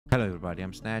Hello everybody,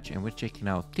 I'm Snatch and we're checking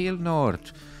out Til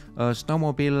Nord, a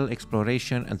snowmobile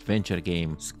exploration adventure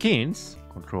game. Skins,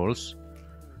 controls.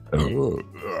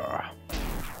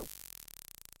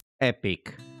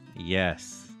 Epic.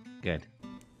 Yes. Good.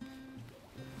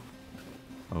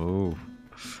 Oh.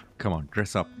 Come on,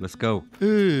 dress up. Let's go.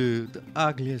 Ooh, the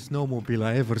ugliest snowmobile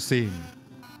I ever seen.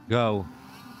 Go.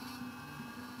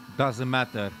 Doesn't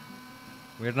matter.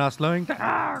 We're not slowing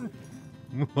down.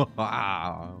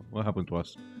 What happened to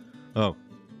us? Oh.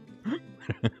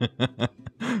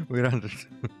 We're under.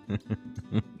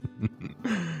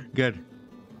 Good.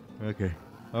 Okay.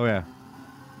 Oh yeah.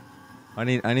 I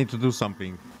need to do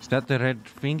something. Is that the red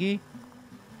thingy?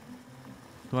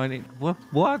 Do I need what?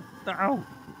 What? No.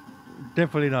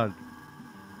 Definitely not.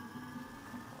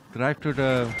 Drive to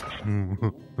the.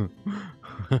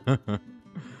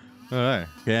 Alright.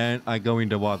 Can I go in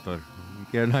the water?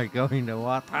 Can I go in the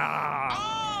water?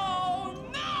 Oh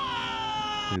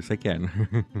no! Yes, I can.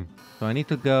 So I need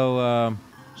to go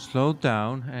slow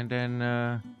down and then.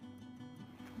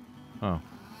 Oh.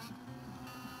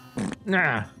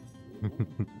 Nah.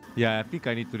 Yeah, I think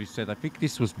I need to reset. I think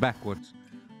this was backwards.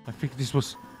 I think this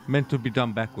was meant to be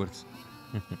done backwards.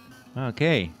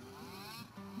 Okay.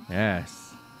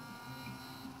 Yes.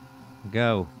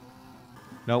 Go.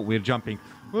 No, we're jumping.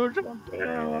 We're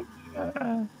jumping.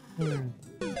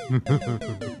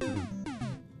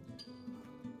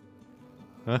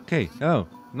 Okay. Oh,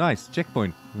 nice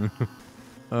checkpoint.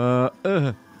 Yeah.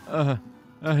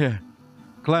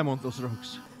 Climb on those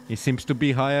rocks. He seems to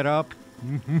be higher up.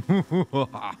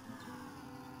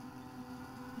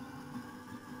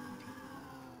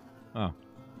 Oh.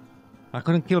 I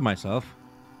couldn't kill myself.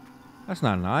 That's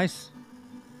not nice.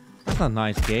 That's not a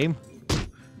nice game.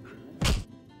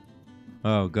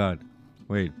 Oh god.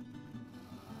 Wait.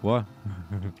 What?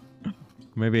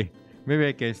 maybe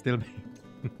I can still be.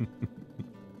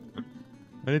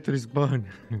 I need to respawn.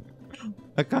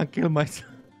 I can't kill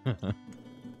myself.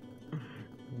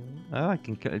 Oh, I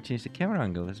can change the camera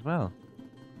angle as well.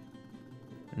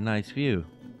 A nice view.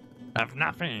 Of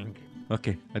nothing.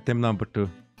 Okay, attempt number 2.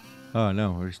 Oh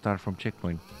no, restart from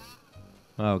checkpoint.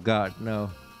 Oh god,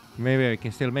 no. Maybe I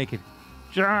can still make it.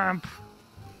 Jump!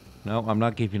 No, I'm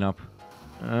not giving up.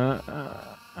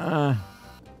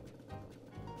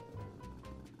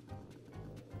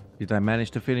 Did I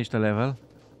manage to finish the level?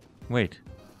 Wait.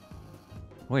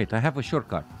 Wait, I have a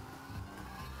shortcut.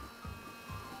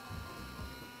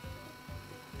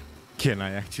 Can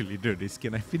I actually do this?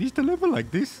 Can I finish the level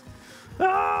like this? Come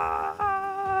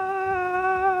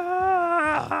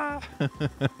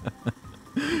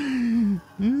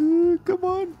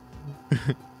on.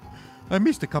 I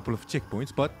missed a couple of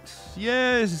checkpoints, but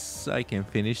yes, I can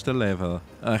finish the level.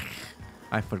 Ugh,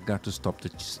 I forgot to stop the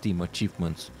Steam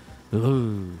achievements.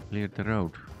 Ooh, clear the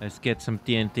road. Let's get some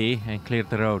TNT and clear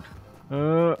the road.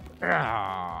 Oh,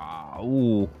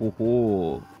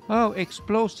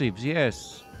 explosives,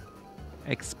 yes.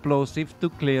 Explosive to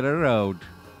clear a road.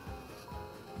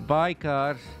 Bye,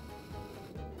 car.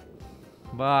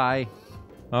 Bye.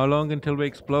 How long until we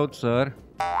explode, sir?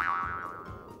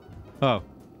 Oh.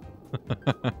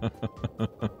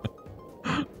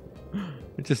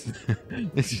 It's just...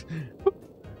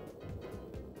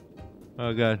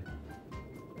 Oh god.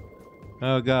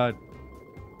 Oh god.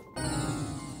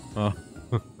 Oh.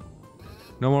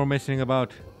 No more messing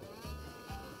about.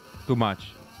 Too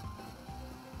much.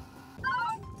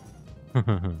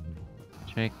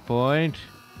 Checkpoint.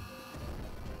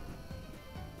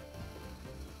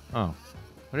 Oh.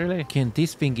 Really? Can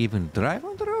this thing even drive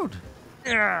on the road?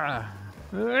 Yeah.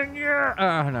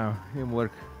 Ah, no. Didn't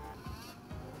work.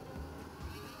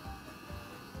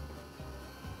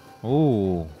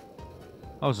 Oh.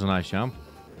 That was a nice jump.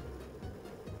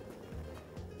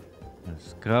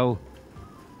 Let's go.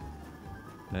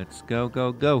 Let's go,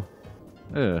 go, go.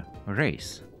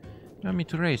 Race. You want me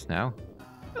to race now?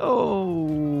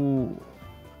 Oh.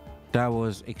 That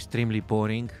was extremely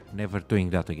boring. Never doing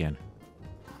that again.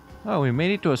 Oh, we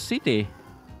made it to a city.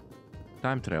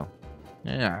 Time trail.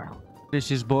 Yeah. This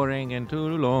is boring and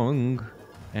too long.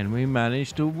 And we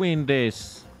managed to win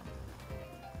this.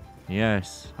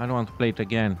 Yes. I don't want to play it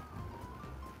again.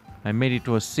 I made it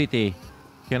to a city.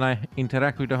 Can I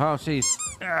interact with the houses?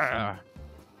 Ah.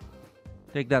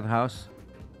 Take that house.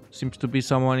 Seems to be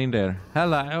someone in there.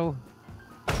 Hello.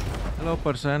 Hello,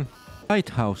 person.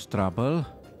 Lighthouse trouble.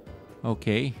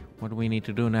 Okay. What do we need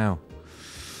to do now?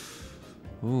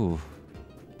 Ooh.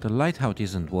 The lighthouse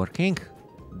isn't working.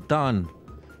 Done.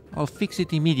 I'll fix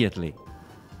it immediately.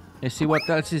 Let's see what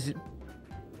else is...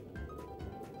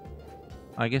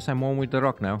 I guess I'm on with the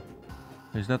rock now.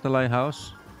 Is that the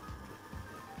lighthouse?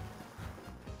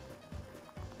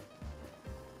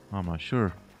 I'm not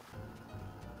sure.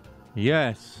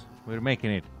 Yes, we're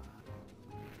making it.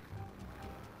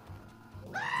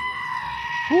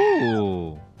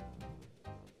 Ooh.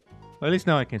 Well, at least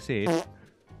now I can see it.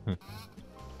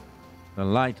 The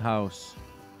lighthouse.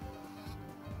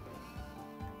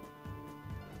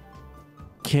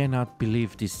 Cannot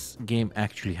believe this game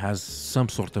actually has some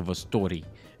sort of a story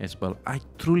as well. I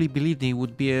truly believed it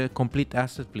would be a complete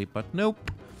asset flip, but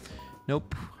nope.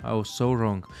 Nope, I was so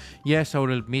wrong. Yes, I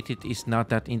will admit it is not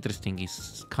that interesting.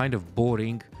 It's kind of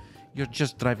boring. You're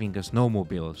just driving a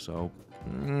snowmobile, so...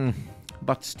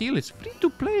 but still, it's free to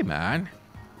play, man.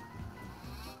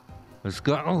 Let's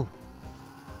go.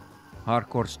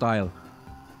 Hardcore style.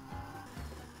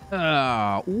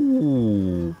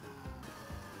 Ooh.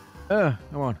 Come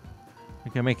on. I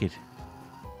can make it.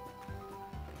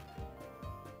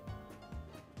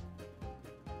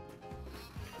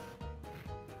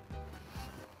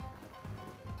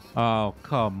 Oh,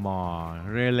 come on.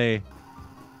 Really?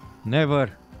 Never.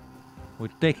 We're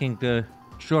taking the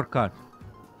shortcut.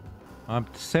 I'm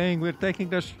saying we're taking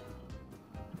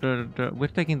we're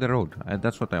taking the road.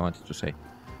 That's what I wanted to say.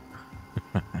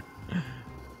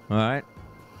 Alright.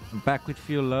 Back with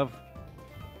fuel, love.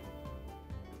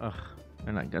 Ugh.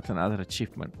 And I got another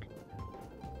achievement.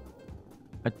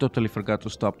 I totally forgot to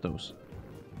stop those.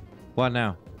 What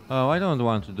now? Oh, I don't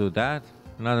want to do that.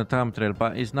 Another time trail,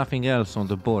 but it's nothing else on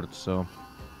the board, so...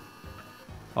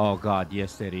 Oh god,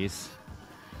 yes there is.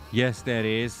 Yes there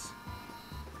is.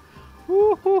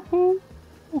 Woo-hoo-hoo.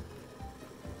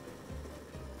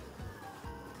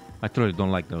 I truly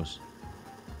don't like those.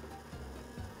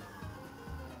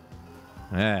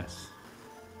 Yes.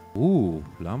 Ooh,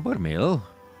 lumber mill.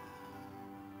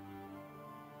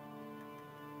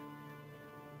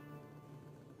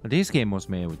 This game was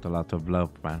made with a lot of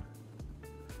love, man.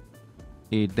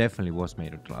 It definitely was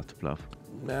made with a lot of love.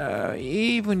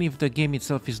 Even if the game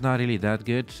itself is not really that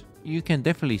good, you can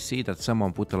definitely see that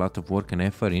someone put a lot of work and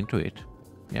effort into it.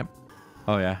 Yep.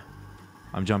 Oh yeah.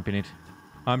 I'm jumping it.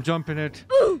 I'm jumping it.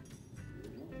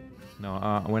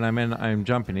 No, when I meant I'm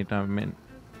jumping it, I meant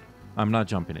I'm not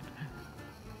jumping it.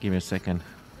 Give me a second.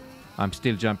 I'm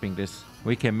still jumping this.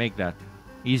 We can make that.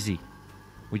 Easy.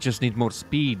 We just need more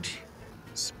speed.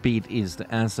 Speed is the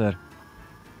answer.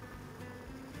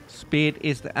 Speed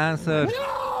is the answer.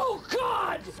 No,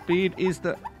 God! Speed is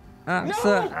the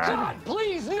answer. No, God,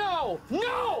 please, no!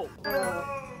 No!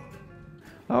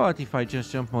 How about if I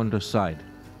just jump on the side?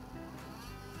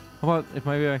 How about if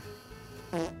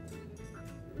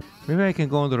maybe I can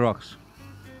go on the rocks.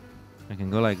 I can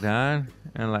go like that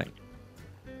and like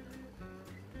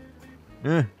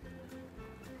and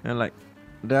like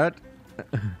that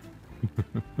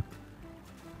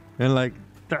and like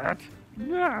that.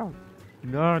 No,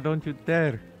 no, don't you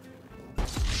dare.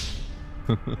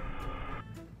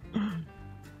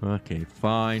 Okay,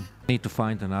 fine. Need to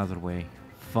find another way.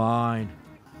 Fine.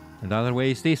 Another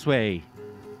way is this way.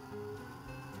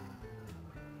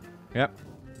 Yep.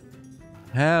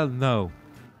 Hell no.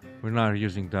 We're not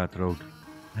using that road.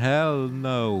 Hell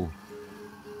no.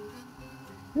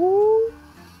 Woo.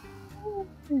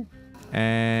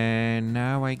 And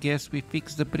now I guess we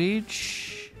fix the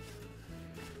bridge.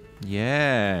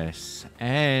 Yes.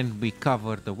 And we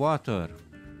cover the water.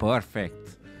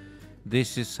 Perfect.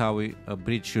 This is how a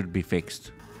bridge should be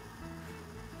fixed.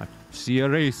 I see a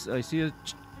race. I see a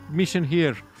mission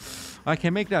here. I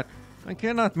can make that. I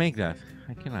cannot make that.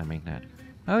 I cannot make that.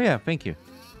 Oh yeah, thank you.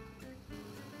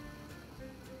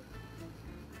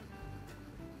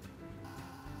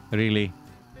 Really?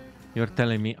 You're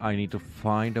telling me I need to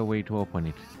find a way to open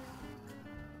it?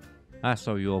 That's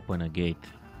how you open a gate.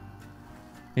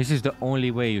 This is the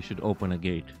only way you should open a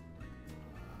gate.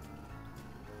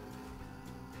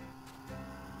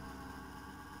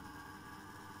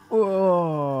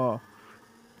 Oh!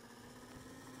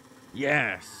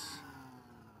 Yes!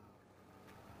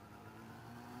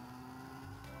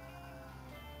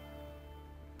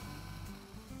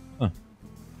 Huh.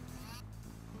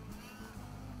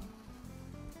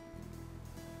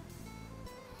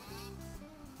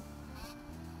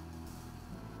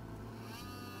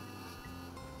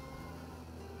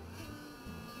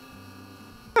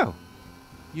 Oh!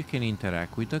 You can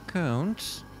interact with the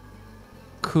cones.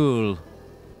 Cool.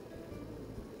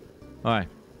 Alright.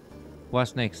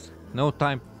 What's next? No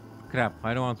time. Crap,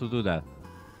 I don't want to do that.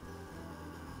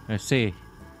 Let's see.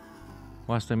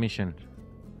 What's the mission?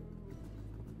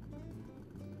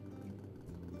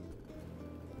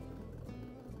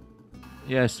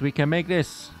 Yes, we can make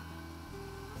this.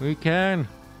 We can.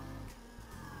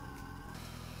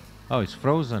 Oh, it's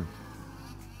frozen.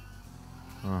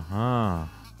 Uh-huh.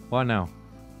 What now?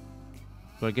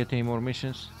 Do I get any more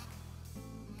missions?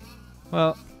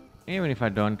 Well, even if I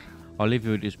don't, I'll leave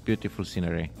you with this beautiful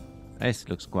scenery. This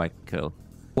looks quite cool.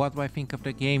 What do I think of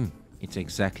the game? It's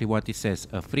exactly what it says,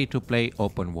 a free-to-play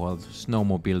open-world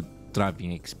snowmobile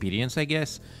driving experience, I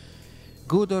guess.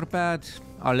 Good or bad,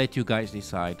 I'll let you guys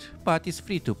decide, but it's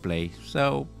free to play,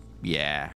 so yeah.